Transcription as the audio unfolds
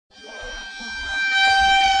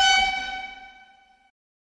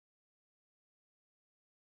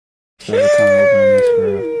Every time opening this for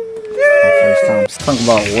my first time. Let's talk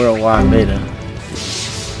about worldwide beta.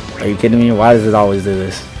 Are you kidding me? Why does it always do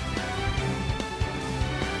this?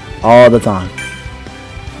 All the time.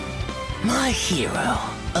 My hero,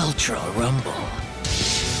 Ultro Rumble.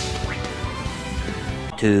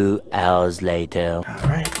 2 hours later.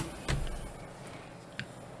 Alright.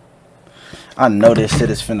 I know this shit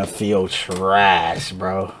is finna feel trash,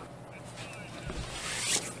 bro.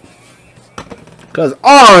 Cause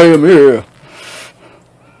I am here.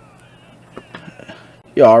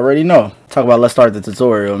 You already know. Talk about let's start the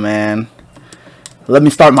tutorial, man. Let me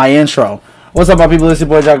start my intro. What's up, my people? It's your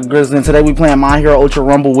boy Jack Grizzly, and today we playing My Hero Ultra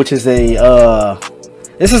Rumble, which is a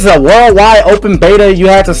this is a worldwide open beta. You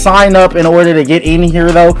had to sign up in order to get in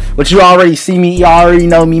here, though. But you already see me. You already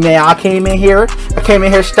know me, man. I came in here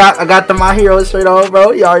stock. I got the My Hero shirt on,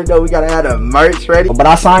 bro. You already know we gotta have the merch ready. But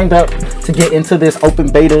I signed up to get into this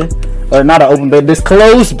open beta, or not an open beta, this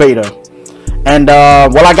closed beta. And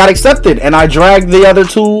well, I got accepted, and I dragged the other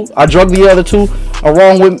two. I drug the other two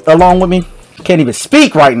along with me. Can't even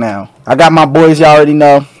speak right now. I got my boys. You already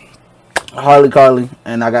know. Harley Carly,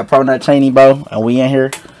 and I got Pro Nut Cheney, bro, and we in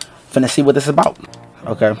here finna see what this is about.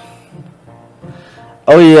 Okay.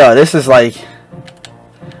 Oh yeah, this is like,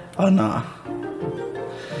 oh nah,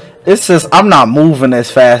 it's just I'm not moving as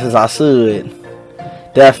fast as I should.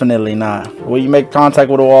 Definitely not. When you make contact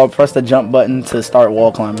with a wall, press the jump button to start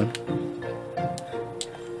wall climbing.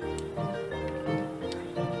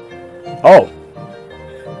 Oh,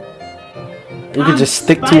 you can just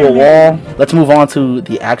stick to a wall. Let's move on to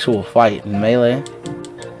the actual fight in Melee.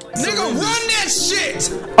 Nigga, run that shit!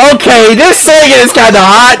 Okay, this singing is kind of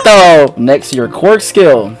hot though. Next, your quirk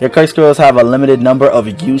skill. Your quirk skills have a limited number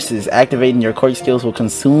of uses. Activating your quirk skills will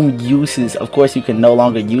consume uses. Of course, you can no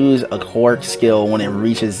longer use a quirk skill when it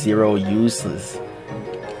reaches 0 uses.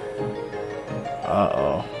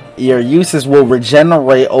 Uh-oh. Your uses will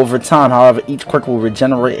regenerate over time. However, each quirk will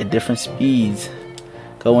regenerate at different speeds.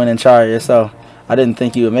 Go in and try it yourself. I didn't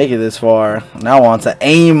think you would make it this far. Now on to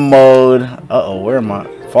aim mode. Uh-oh, where am I?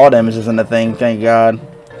 Fall damage isn't a thing, thank God.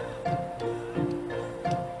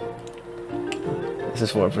 This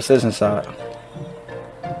is for a precision shot.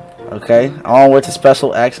 Okay, onward to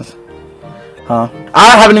special actions. Huh?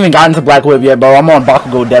 I haven't even gotten to Black Whip yet, bro. I'm on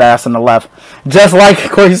Bakugo deadass on the left. Just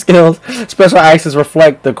like quirk skills, special actions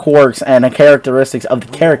reflect the quirks and the characteristics of the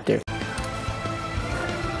character.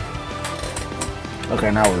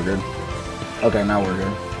 Okay, now we're good. Okay, now we're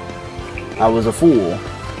good. I was a fool.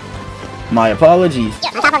 My apologies.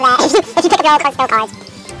 On top of that, if you pick up your own card, spell cards.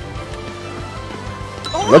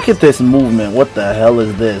 Look at this movement. What the hell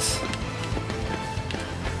is this?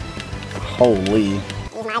 Holy. Use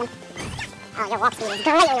an item. Oh, your walk speed is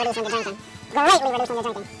greatly reduced when you're drinking. Greatly reduced when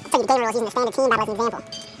you're drinking. I'll tell you the game rules using the standard team battle as an example.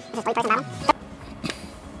 This is 3-person battle.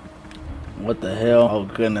 What the hell? Oh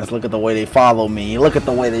goodness, look at the way they follow me. Look at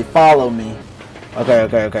the way they follow me.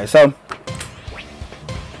 Okay. So,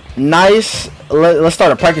 nice. Let's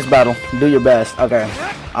start a practice battle. Do your best. Okay.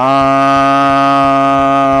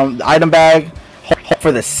 Item bag.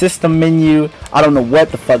 For the system menu. I don't know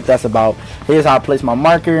what the fuck that's about. Here's how I place my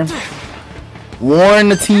marker. Warn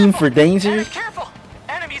the team for danger. Careful!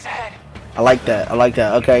 Enemies ahead! I like that.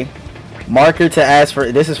 Okay. Marker to ask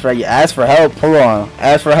for. This is for you. Ask for help. Hold on.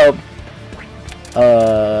 Ask for help.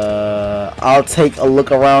 I'll take a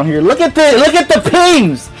look around here. Look at the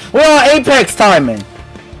pings. We're on Apex timing.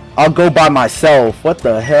 I'll go by myself. What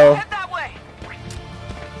the hell? Head that way.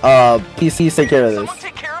 PCs take care of this. Someone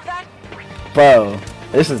take care of that? Bro,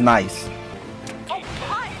 this is nice. Oh,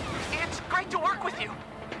 hi! It's great to work with you.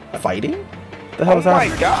 Fighting? What the hell is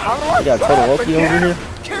happening? God, We got Todoroki over here.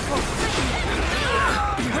 Careful!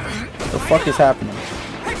 What the fuck is happening?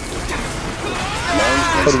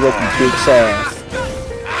 Todoroki bitch ass.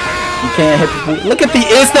 You can't hit people. Look at the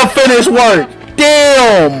instant finish work.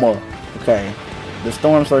 Damn. Okay. The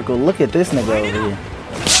storm circle. Look at this nigga over here.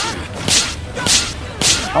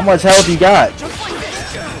 How much health you got?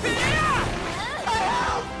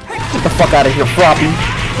 Get the fuck out of here, Floppy.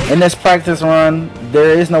 In this practice run,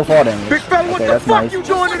 there is no fall damage. Big fella, what Okay, the that's fuck nice. you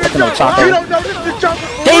doing in this No joint? Choco. You don't know this is the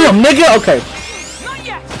Choco. Damn, nigga. Okay. Not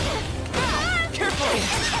yet! Careful!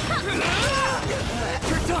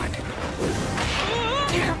 You're done!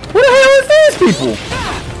 Who the hell is these people?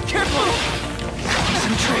 Careful!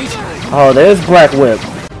 Concentrate! Oh, there's Black Whip.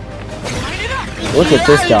 Look at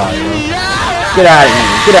this guy, bro. Get out of here.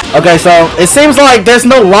 Get out. Okay, so it seems like there's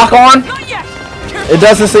no lock on. Not yet! It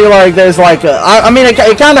doesn't seem like there's like a, I mean, it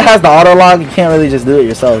kind of has the auto lock. You can't really just do it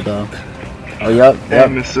yourself, though. Oh, yep.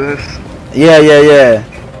 Aim assist. Yeah.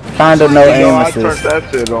 Kind of no aim I assist. turned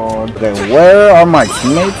that shit on. Okay, where are my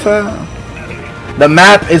teammates at? The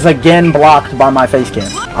map is again blocked by my face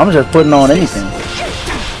cam. I'm just putting on anything.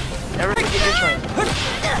 Never forget your training.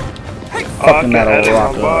 Fucking that old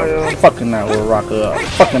rocker up. Fucking that old rocker up.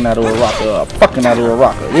 Fucking that old rocker up. Fucking that old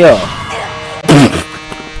rocker. Yeah.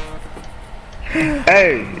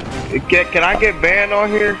 Hey, can I get banned on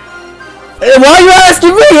here? Hey, why you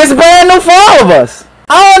asking me? It's brand new for all of us.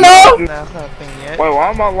 I don't know. That's not a thing yet. Wait, why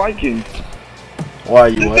am I liking? Why are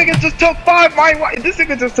you This what? nigga just took 5 my life. This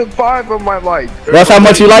nigga just took 5 of my life. That's how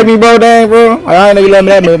much you like me, bro, dang, bro. I ain't know you love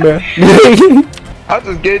me that much, bro. I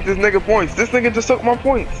just gave this nigga points. This nigga just took my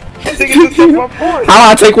points. This nigga just took my points.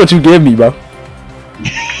 How I take what you give me, bro?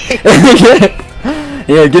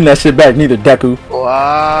 You ain't getting that shit back, neither, Deku.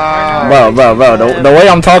 Wow. Bro, the way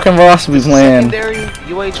I'm talking, bro, I should be playing. Secondary,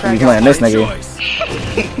 you ain't Be trying playing this nigga.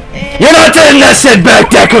 You're not taking that shit back,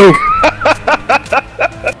 Deku.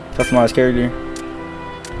 Customize character.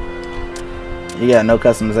 You got no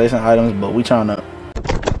customization items, but we trying to.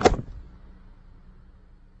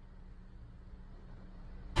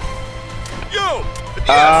 Yo!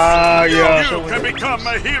 Ah, yeah. You can become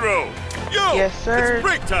my hero! Yo! Yes, sir. It's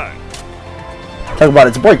break time! Talk about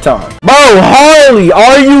it's break time. Bro, Harley,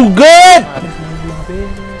 are you good?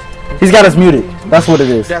 He's got us muted. That's what it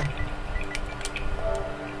is.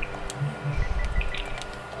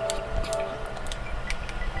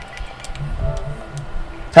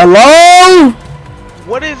 Hello?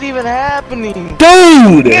 What is even happening?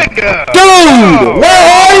 Dude! Nigga. Dude! Where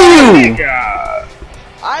are you? Nigga.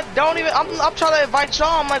 I don't even. I'm trying to invite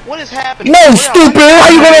y'all. I'm like, what is happening? No, stupid! How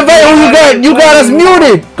you gonna invite who you got? You got us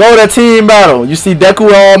muted! Go to team battle. You see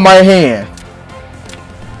Deku on my hand.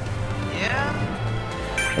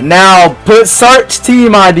 Yeah. Now put search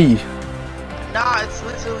team ID. Nah, it's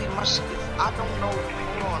literally my shit. I don't know.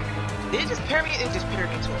 Hold on. Did it just pair me? It just paired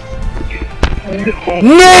me to it.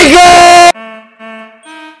 Nigga!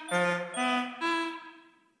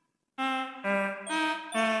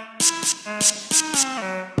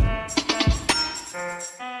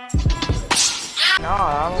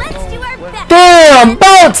 Damn,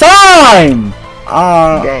 about time! Yeah,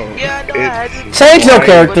 I know. I had to. Change your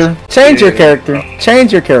character. Change your character.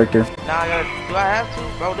 Change your character. Nah, do I have to,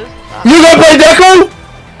 bro? This. You gonna play Deku?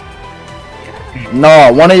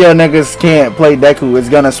 No, one of your niggas can't play Deku. It's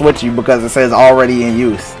gonna switch you because it says already in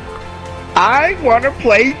use. I wanna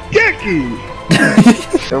play Deku.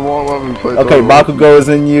 It won't let me play. Okay, Bakugo is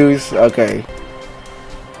in use. Okay.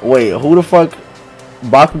 Wait, who the fuck?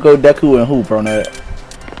 Bakugo, Deku, and who, Pronet?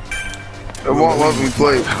 It won't let me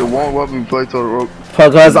play. It won't let me play Todoroki.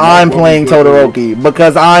 Because I'm playing Todoroki.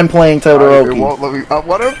 Because I'm playing It Todoroki. won't let me. I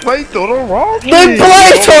wanna play Todoroki. Then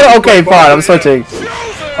play Todoroki. Okay, fine. I'm switching.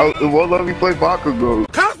 It won't let me play Bakugo.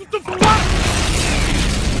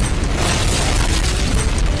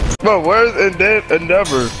 Bro, where's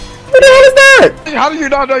Endeavor? What the hell is that? How do you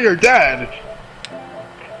not know your dad?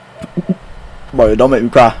 Boy, don't make me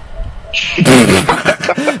cry.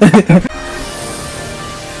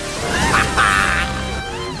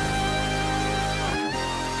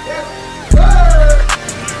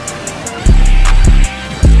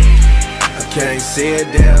 Can't see a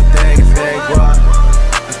damn thing if they guap.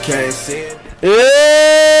 I can't see it.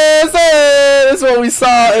 Yes, sir. That's what we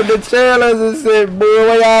saw in the trailers and shit, boy.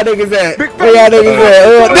 Where y'all niggas at? Where y'all niggas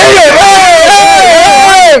at?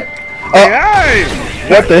 Hey!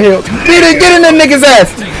 What the hell? Get in the nigga's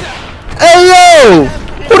ass! Hey yo!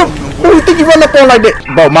 Who do you think you run up on like that?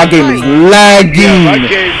 Bro, my game is lagging.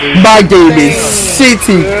 My game is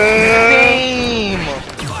shitty.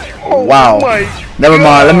 Wow. Never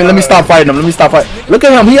mind. Let me stop fighting him. Let me stop fighting. Look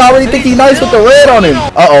at him. He already think he nice with the red on him.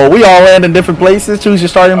 We all land in different places. Choose your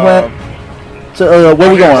starting plan. So,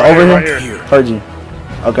 where we going? Over here? Heard you.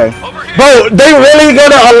 Okay. Bro, they really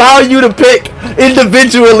gonna allow you to pick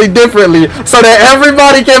individually differently so that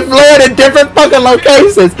everybody can land in different fucking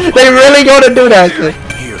locations. They really gonna do that shit.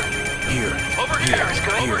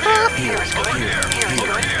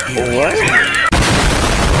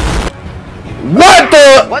 What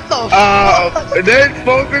the? They're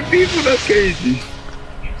exposing people. That's crazy.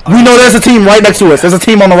 We know there's a team right next to us. There's a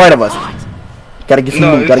team on the right of us. Gotta get some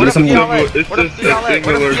loot. Gotta get some loot. It's just a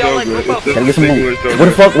singular Zoga. Gotta get some loot. What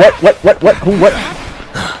the fuck? What? Who? What?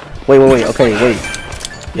 Wait. Okay, wait.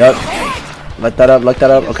 Yup. Let that up.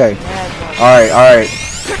 Okay. Alright.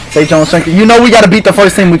 Stay on strength. You know we gotta beat the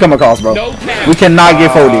first team we come across, bro. We cannot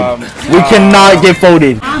get folded. We cannot get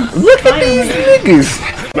folded. Look at these niggas.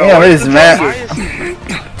 Damn, it is mad.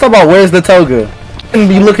 Talk about where's the toga. And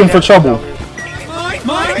be looking for trouble.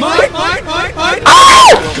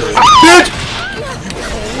 Ow! Bitch!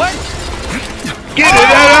 Get it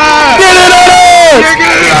out! Get it out!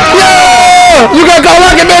 Yeah! You gotta go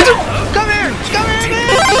lock it, bitch! Come here!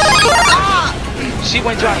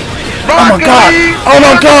 Big one giant. Oh my god! Oh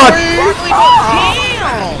my god!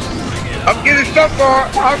 Damn! I'm getting stuck on.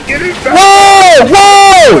 I'm getting stuck. Whoa!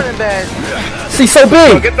 Whoa! She's so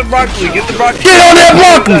big. Get the broccoli. Get the broccoli. Get on that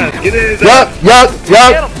broccoli. Get it. Yup.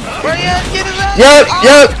 Where you at? Get his ass.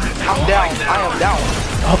 Yup. I'm down. I am down.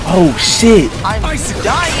 Oh shit. I'm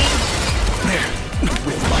dying.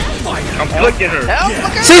 I'm flicking her. Help!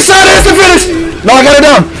 Look at She shot it to finish. No, I got it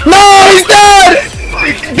down. No, he's dead.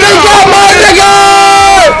 They got my nigga.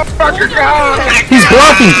 He's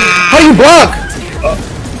blocking. How do you block?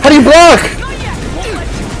 How do you block?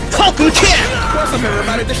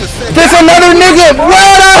 There's another nigga.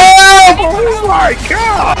 Where the hell? Oh my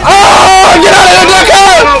god. Oh, get out of here,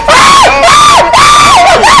 nigga.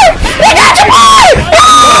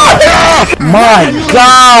 My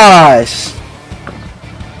gosh.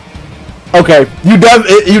 Okay, you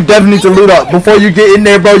definitely need to loot up before you get in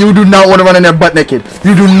there, bro. You do not want to run in there butt naked.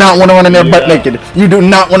 You do not want to run in there butt naked. You do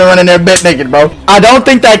not want to run in there butt naked, bro. I don't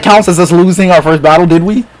think that counts as us losing our first battle, did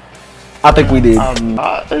we? I think we did. I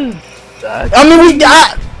mean, we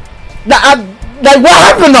got. Like, what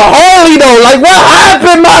happened to Harley though? Like, what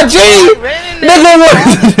happened, my G? Nigga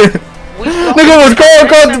was going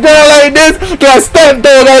across the ground like this. Got stepped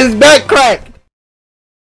on, got his back cracked.